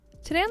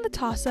Today on the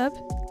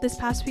Tossup, this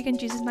past weekend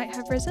Jesus might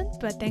have risen,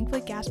 but thankfully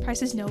gas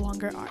prices no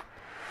longer are.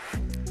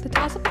 The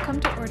Tossup will come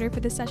to order for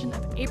this session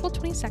of April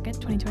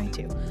 22nd,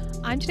 2022.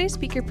 I'm today's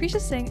speaker,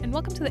 Prisha Singh, and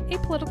welcome to the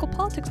Apolitical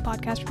Politics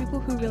Podcast for people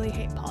who really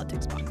hate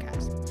politics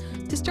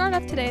podcast. To start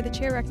off today, the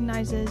chair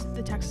recognizes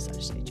the Texas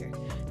legislature.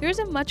 There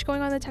isn't much going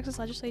on in the Texas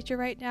legislature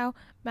right now,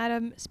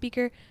 Madam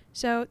Speaker,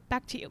 so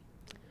back to you.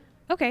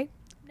 Okay.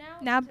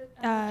 Now,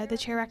 the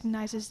chair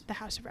recognizes the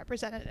House of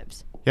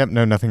Representatives. Yep,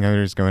 no, nothing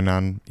other is going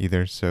on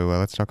either, so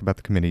let's talk about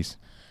the committees.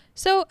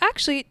 So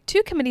actually,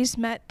 two committees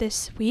met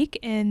this week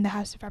in the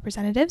House of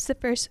Representatives. The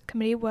first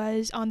committee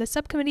was on the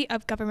Subcommittee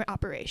of Government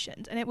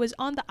Operations, and it was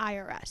on the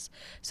IRS.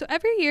 So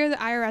every year, the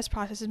IRS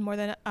processes more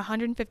than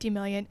 150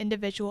 million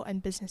individual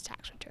and business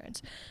tax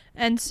returns.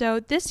 And so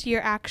this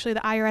year, actually, the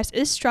IRS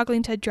is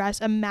struggling to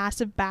address a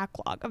massive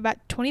backlog of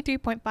about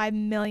 23.5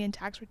 million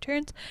tax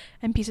returns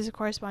and pieces of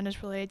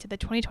correspondence related to the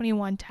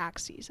 2021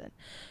 tax season.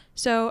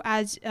 So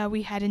as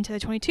we head into the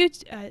 22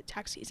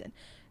 tax season.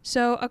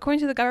 So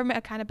according to the Government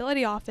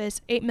Accountability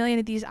Office, 8 million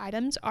of these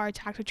items are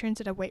tax returns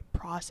that await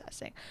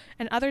processing.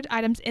 And other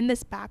items in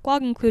this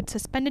backlog include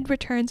suspended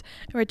returns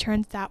and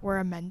returns that were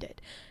amended.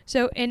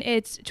 So in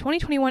its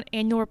 2021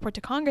 annual report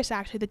to Congress,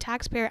 actually, the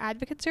Taxpayer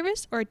Advocate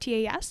Service, or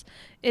TAS,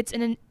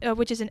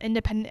 which is an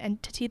independent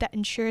entity that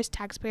ensures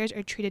taxpayers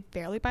are treated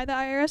fairly by the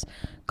IRS,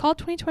 called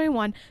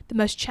 2021 the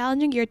most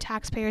challenging year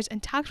taxpayers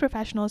and tax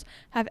professionals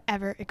have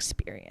ever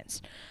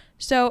experienced.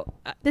 So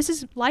this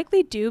is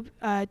likely due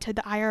to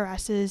the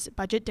IRS's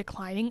budget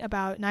declining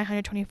about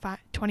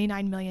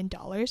 $929 million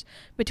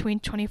between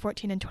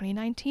 2014 and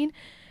 2019.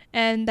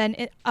 And then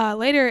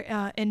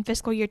later in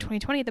fiscal year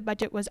 2020, the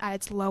budget was at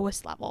its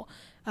lowest level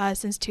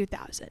since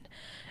 2000.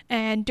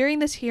 And during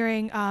this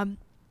hearing,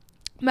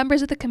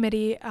 members of the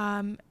committee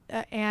and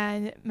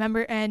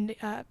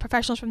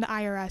professionals from the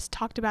IRS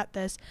talked about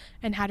this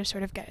and how to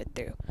sort of get it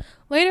through.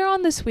 Later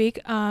on this week,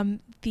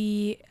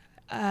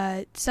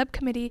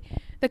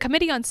 the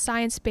Committee on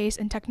Science, Space,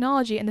 and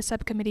Technology and the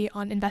Subcommittee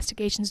on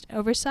Investigations and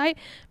Oversight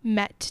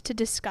met to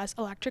discuss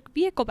electric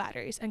vehicle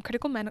batteries and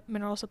critical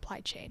mineral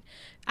supply chain.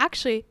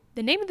 Actually,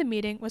 the name of the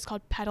meeting was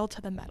called Pedal to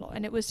the Metal,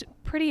 and it was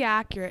pretty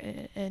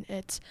accurate in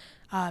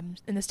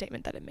the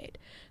statement that it made.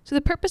 So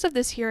the purpose of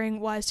this hearing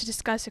was to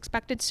discuss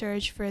expected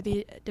surge for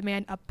the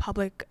demand of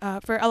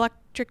for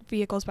electric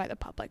vehicles by the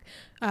public,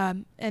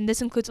 and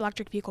this includes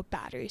electric vehicle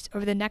batteries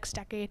over the next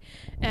decade,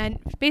 and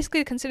basically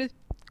to consider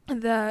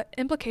the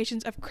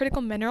implications of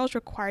critical minerals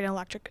required in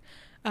electric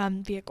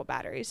vehicle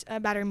batteries,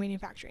 battery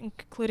manufacturing,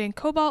 including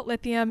cobalt,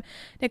 lithium,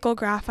 nickel,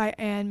 graphite,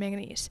 and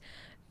manganese.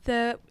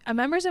 The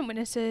members and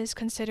witnesses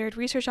considered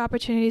research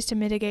opportunities to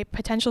mitigate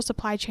potential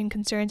supply chain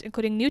concerns,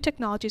 including new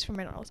technologies for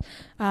minerals,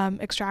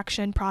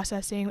 extraction,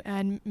 processing,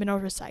 and mineral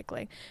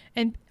recycling,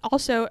 and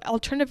also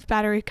alternative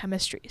battery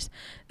chemistries.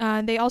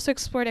 They also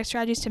explored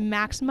strategies to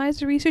maximize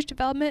the research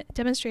development,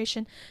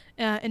 demonstration,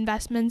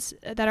 investments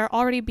that are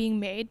already being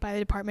made by the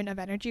Department of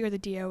Energy, or the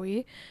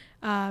DOE,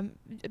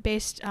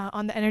 based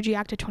on the Energy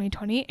Act of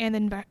 2020 and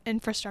the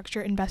Infrastructure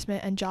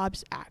Investment and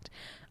Jobs Act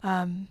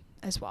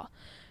as well.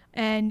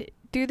 And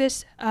through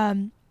this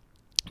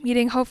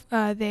meeting,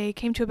 they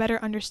came to a better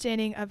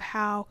understanding of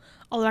how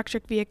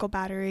electric vehicle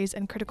batteries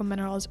and critical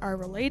minerals are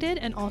related,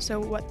 and also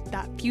what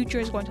that future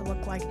is going to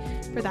look like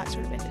for that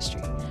sort of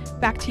industry.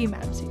 Back to you,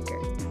 Madam Speaker.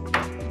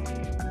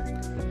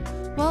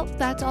 Well,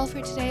 that's all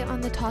for today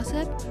on the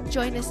Tossup.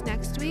 Join us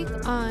next week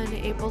on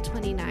April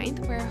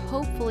 29th, where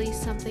hopefully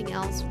something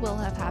else will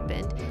have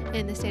happened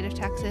in the state of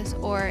Texas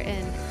or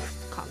in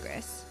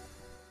Congress.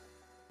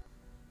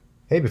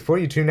 Hey, before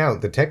you tune out,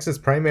 the Texas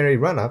primary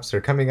runoffs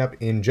are coming up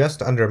in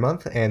just under a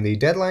month, and the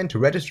deadline to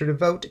register to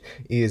vote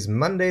is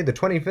Monday the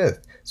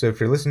 25th. So if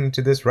you're listening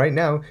to this right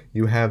now,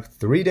 you have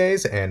 3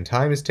 days and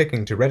time is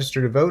ticking to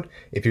register to vote.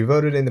 If you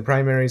voted in the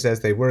primaries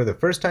as they were the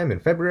first time in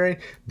February,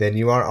 then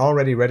you are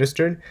already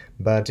registered.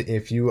 But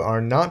if you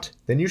are not,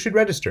 then you should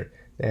register,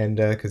 and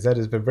because that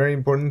is a very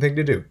important thing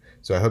to do.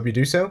 So I hope you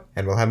do so,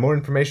 and we'll have more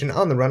information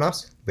on the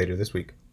runoffs later this week.